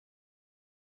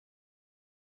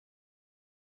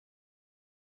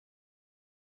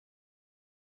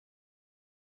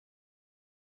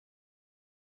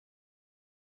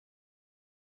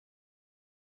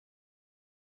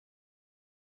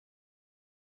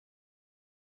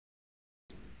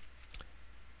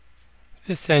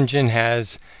This engine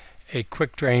has a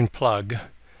quick drain plug.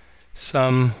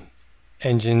 Some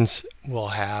engines will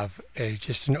have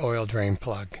just an oil drain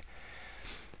plug.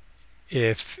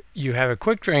 If you have a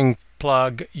quick drain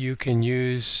plug, you can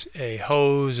use a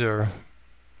hose or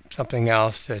something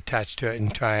else to attach to it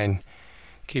and try and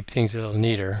keep things a little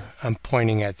neater. I'm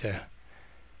pointing at the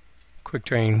quick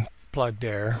drain plug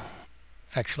there.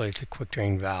 Actually, it's a quick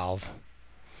drain valve.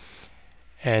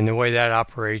 And the way that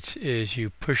operates is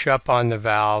you push up on the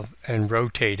valve and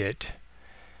rotate it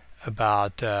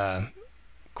about a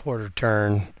quarter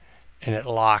turn, and it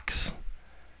locks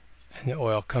and the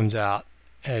oil comes out.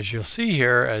 As you'll see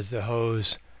here, as the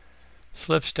hose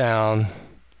slips down,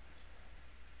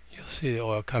 you'll see the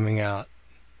oil coming out.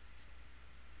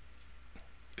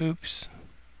 Oops.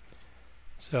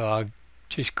 So I'll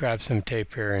just grab some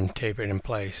tape here and tape it in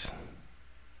place.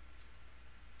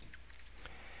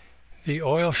 The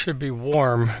oil should be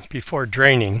warm before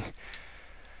draining.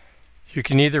 You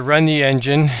can either run the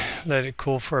engine, let it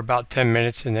cool for about 10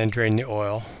 minutes and then drain the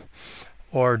oil,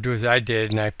 or do as I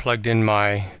did and I plugged in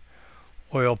my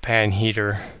oil pan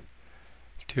heater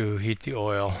to heat the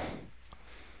oil.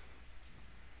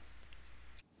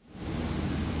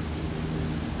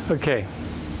 Okay,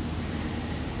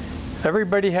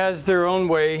 everybody has their own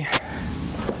way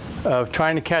of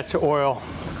trying to catch the oil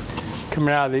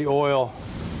coming out of the oil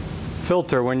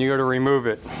filter when you go to remove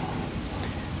it.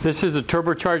 This is a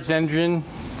turbocharged engine.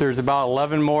 There's about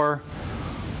 11 more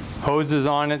hoses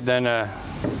on it than a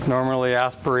normally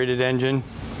aspirated engine.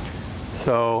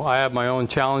 So I have my own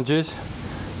challenges.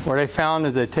 What I found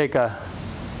is I take a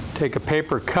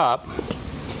paper cup,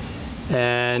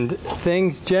 and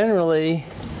things generally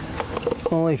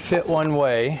only fit one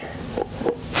way,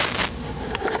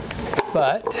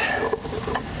 but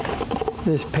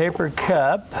this paper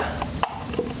cup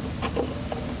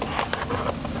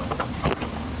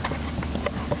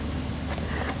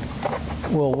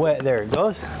will wedge, there it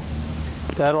goes,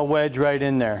 that'll wedge right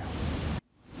in there.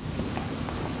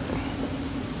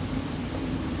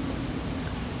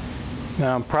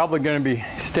 Now I'm probably going to be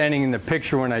standing in the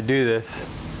picture when I do this.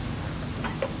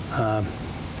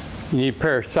 You need a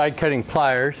pair of side cutting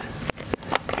pliers,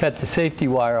 cut the safety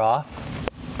wire off.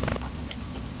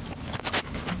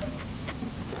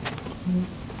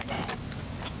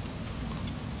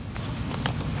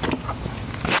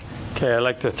 Okay, I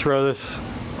like to throw this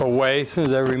away as soon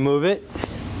as I remove it.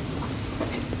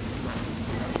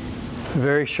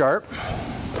 Very sharp.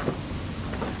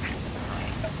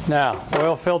 Now,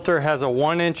 oil filter has a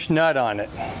 1-inch nut on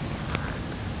it.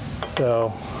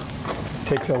 So,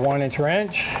 takes a 1-inch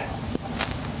wrench.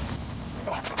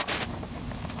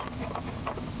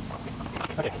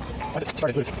 Okay, once it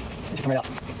started loose, it should come right out.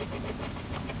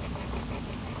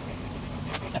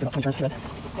 After about 20 turns, thread.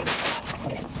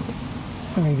 Okay,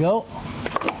 there we go.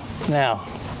 Now,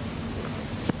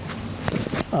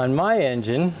 on my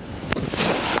engine,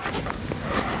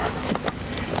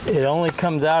 it only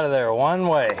comes out of there one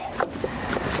way,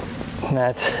 and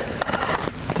that's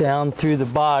down through the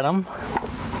bottom.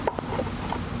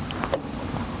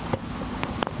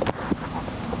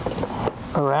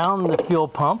 Around the fuel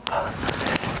pump,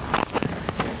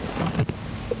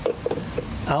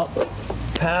 out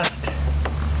past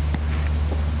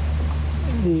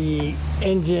the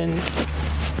engine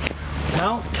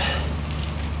mount,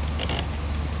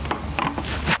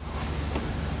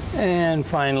 and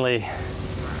finally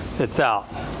it's out.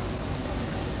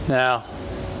 Now,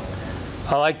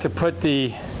 I like to put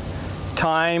the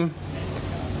time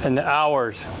and the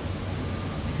hours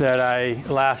that I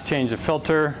last changed the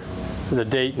filter, the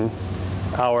date and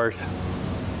hours,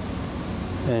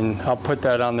 and I'll put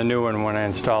that on the new one when I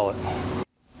install it.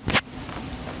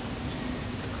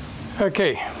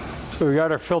 Okay, so we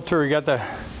got our filter, we got the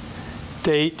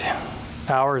date,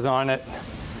 hours on it.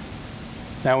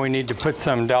 Now we need to put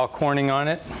some Dow Corning on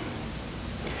it.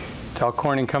 Dow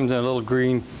Corning comes in a little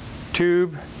green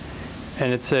tube,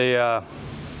 and it's a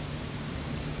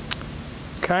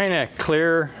kind of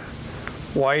clear,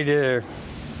 white,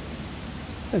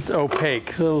 it's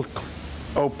opaque, little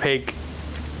opaque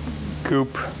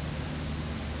goop.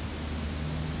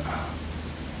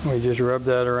 We just rub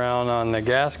that around on the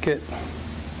gasket.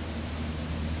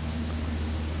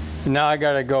 And now I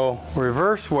got to go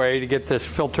reverse way to get this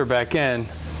filter back in.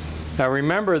 Now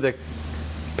remember, the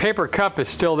paper cup is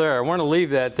still there. I want to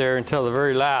leave that there until the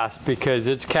very last because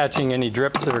it's catching any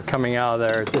drips that are coming out of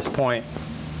there at this point.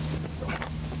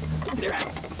 There.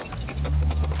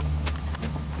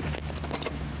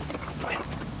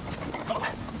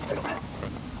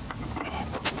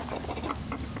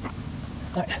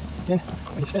 All right, then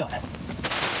we spin on it.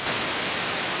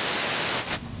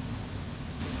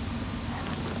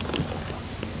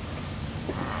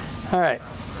 All right,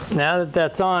 now that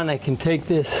that's on, I can take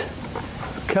this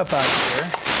cup out of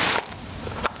here.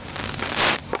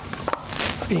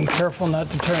 Being careful not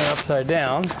to turn it upside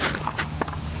down.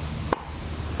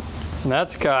 And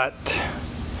that's got,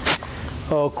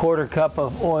 oh, a quarter cup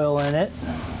of oil in it.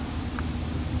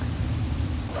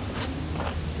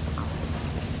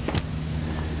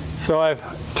 So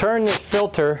I've turned this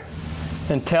filter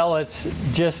until it's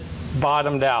just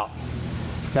bottomed out.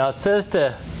 Now it says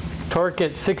to torque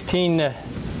it 16 to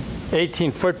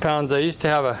 18 foot-pounds. I used to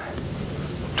have a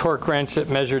torque wrench that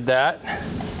measured that,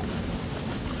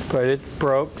 but it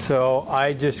broke, so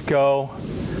I just go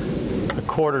a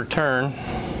quarter turn.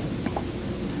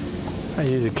 I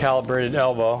use a calibrated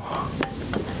elbow.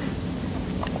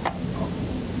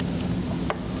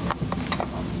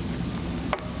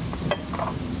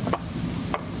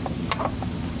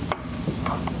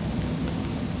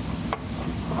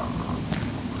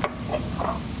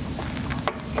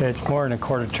 Okay, it's more than a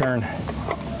quarter turn,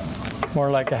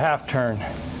 more like a half turn.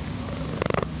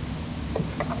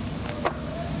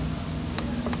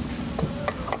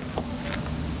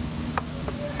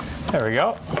 There we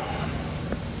go.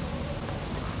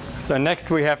 So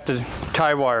next we have to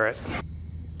tie wire it.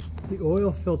 The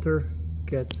oil filter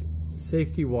gets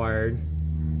safety wired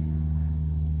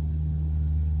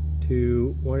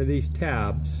to one of these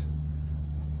tabs,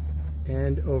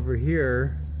 and over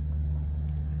here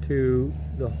to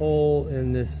the hole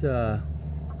in this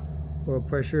oil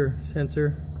pressure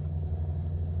sensor.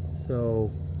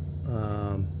 So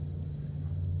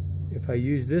if I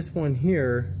use this one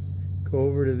here, go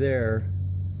over to there,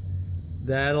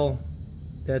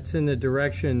 that's in the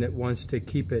direction that wants to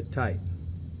keep it tight.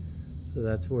 So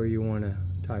that's where you want to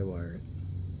tie wire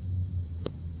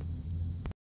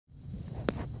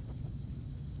it.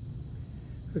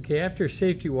 Okay, after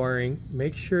safety wiring,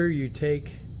 make sure you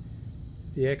take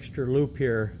the extra loop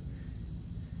here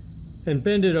and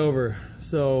bend it over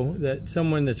so that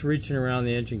someone that's reaching around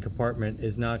the engine compartment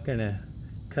is not going to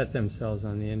cut themselves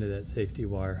on the end of that safety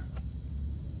wire.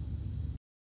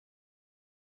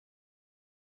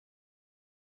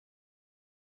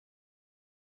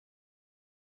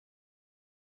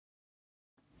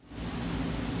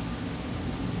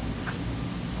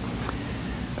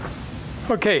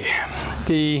 Okay,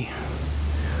 the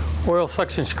oil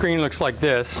suction screen looks like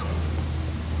this.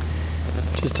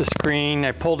 Just a screen.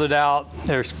 I pulled it out.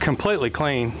 It's completely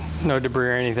clean, no debris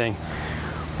or anything.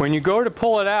 When you go to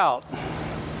pull it out,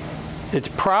 it's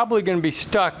probably going to be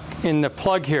stuck in the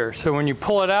plug here. So when you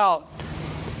pull it out,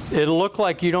 it'll look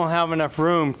like you don't have enough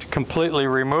room to completely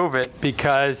remove it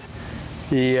because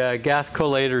the gas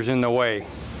collator's in the way.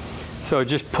 So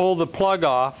just pull the plug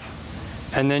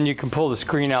off, and then you can pull the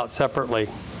screen out separately.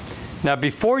 Now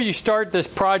before you start this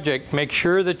project, make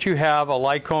sure that you have a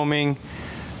Lycoming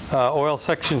oil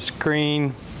suction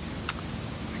screen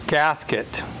gasket.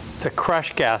 It's a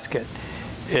crush gasket.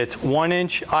 It's 1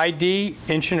 inch ID,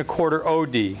 1.25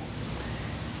 OD.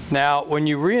 Now when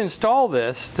you reinstall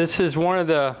this, this is one of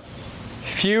the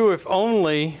few, if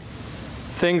only,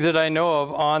 things that I know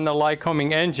of on the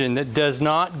Lycoming engine that does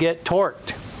not get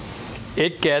torqued.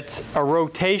 It gets a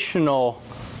rotational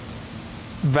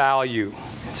value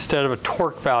instead of a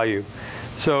torque value.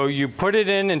 So you put it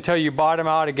in until you bottom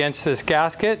out against this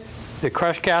gasket, the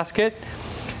crush gasket,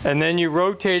 and then you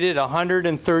rotate it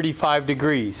 135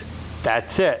 degrees.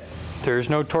 That's it. There's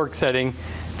no torque setting.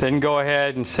 Then go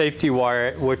ahead and safety wire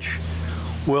it, which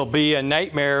will be a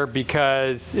nightmare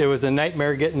because it was a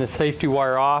nightmare getting the safety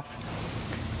wire off.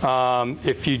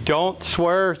 If you don't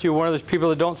swear, if you're one of those people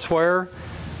that don't swear,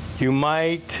 you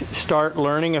might start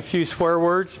learning a few swear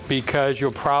words because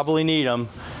you'll probably need them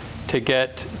to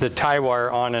get the tie wire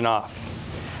on and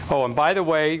off. Oh, and by the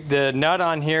way, the nut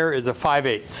on here is a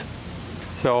 5/8.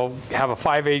 So have a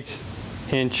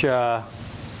 5/8 inch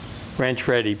wrench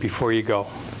ready before you go.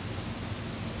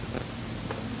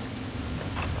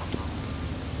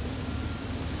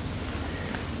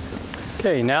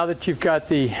 Okay, now that you've got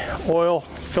the oil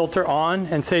filter on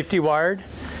and safety wired,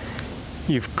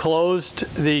 you've closed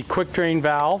the quick drain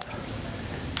valve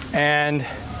and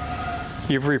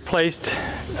you've replaced,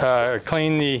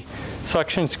 cleaned the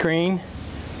suction screen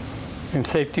and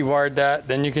safety wired that.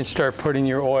 Then you can start putting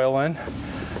your oil in.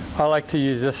 I like to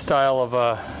use this style of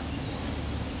a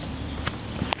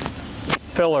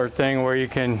filler thing where you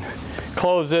can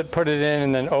close it, put it in,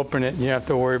 and then open it. You don't have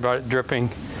to worry about it dripping.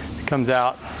 It comes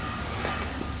out.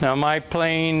 Now my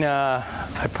plane,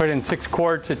 I put in 6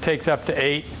 quarts. It takes up to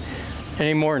 8.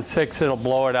 Any more than 6, it'll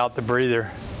blow it out the breather,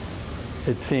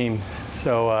 it seems.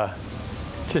 So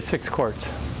just 6 quarts.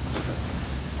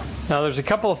 Now there's a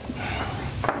couple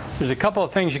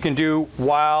of things you can do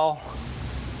while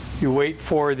You wait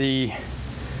for the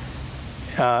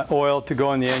oil to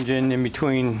go in the engine in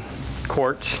between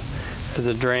quarts as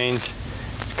it drains.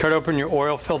 Cut open your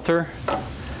oil filter,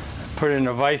 put it in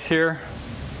a vise here.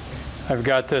 I've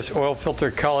got this oil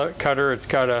filter cutter. It's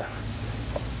got a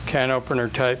can opener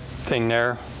type thing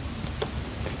there.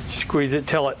 Squeeze it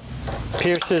till it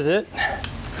pierces it.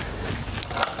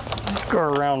 Go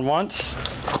around once.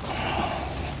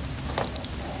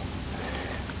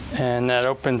 And that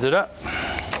opens it up.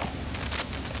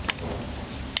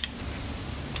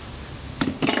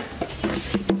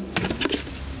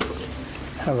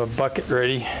 Have a bucket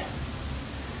ready.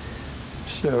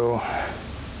 So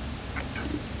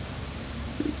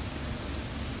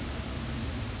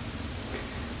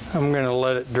I'm going to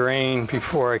let it drain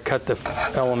before I cut the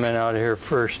element out of here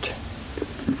first.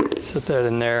 Set that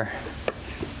in there.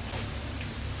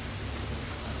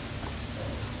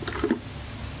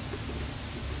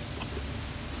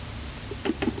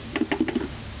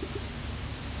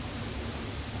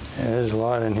 Yeah, there's a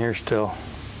lot in here still.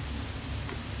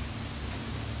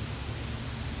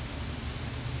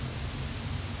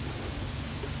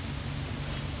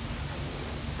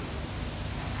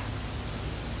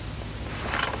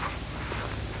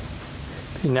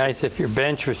 Be nice if your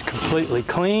bench was completely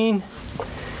clean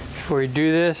before you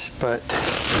do this, but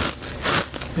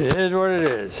it is what it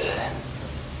is.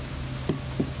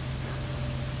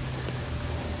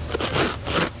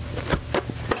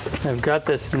 I've got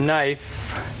this knife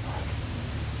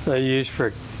that I use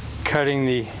for cutting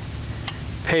the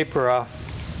paper off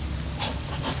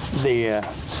the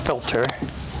filter.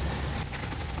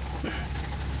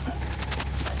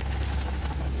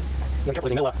 Be careful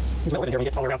with the middle. Use metal in here when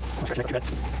you get all around. I'm stretching it too bad.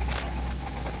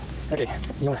 Okay,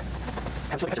 you want to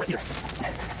have something cut your wrist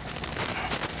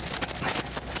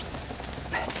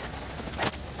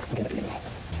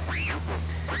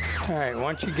either. Alright,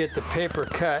 once you get the paper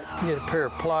cut, you get a pair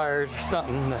of pliers or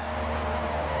something to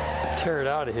tear it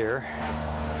out of here.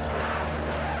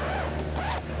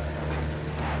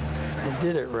 I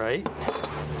did it right.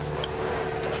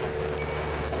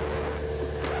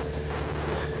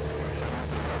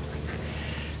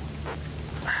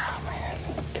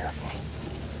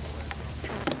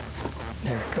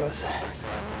 There it goes.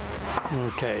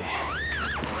 Okay.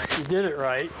 You did it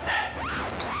right.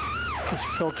 This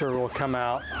filter will come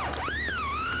out.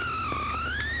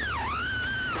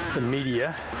 The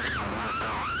media.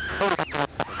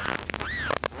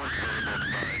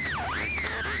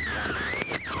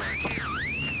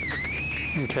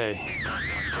 Okay.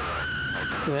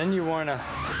 Then you want to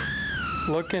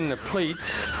look in the pleats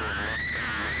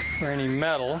for any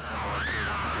metal,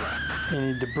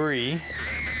 any debris.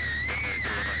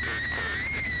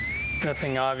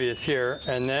 Nothing obvious here.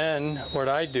 And then what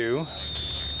I do,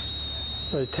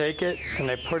 I take it and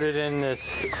I put it in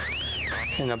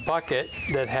a bucket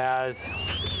that has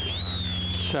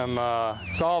some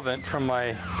solvent from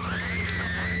my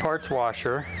parts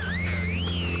washer,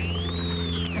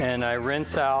 and I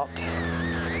rinse out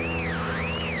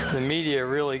the media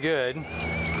really good.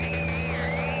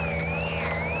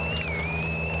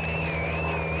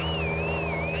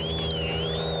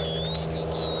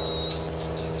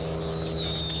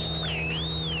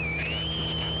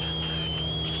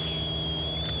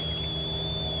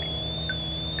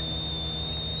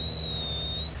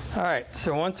 Alright,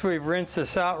 so once we've rinsed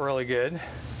this out really good,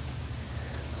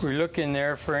 we look in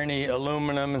there for any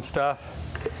aluminum and stuff.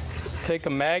 Take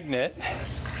a magnet,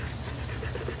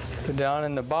 go down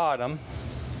in the bottom,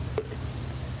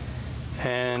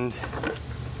 and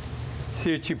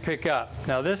see what you pick up.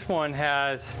 Now this one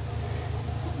has,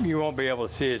 you won't be able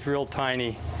to see, it's real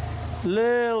tiny,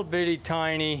 little bitty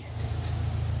tiny,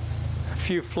 a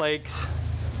few flakes.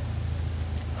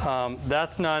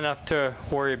 That's not enough to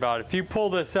worry about. If you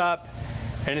pull this up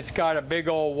and it's got a big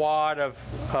old wad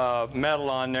of metal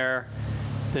on there,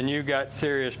 then you got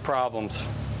serious problems.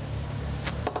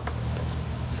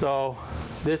 So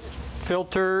this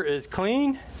filter is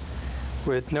clean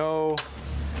with no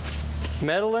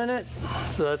metal in it,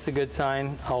 so that's a good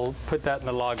sign. I'll put that in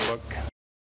the logbook.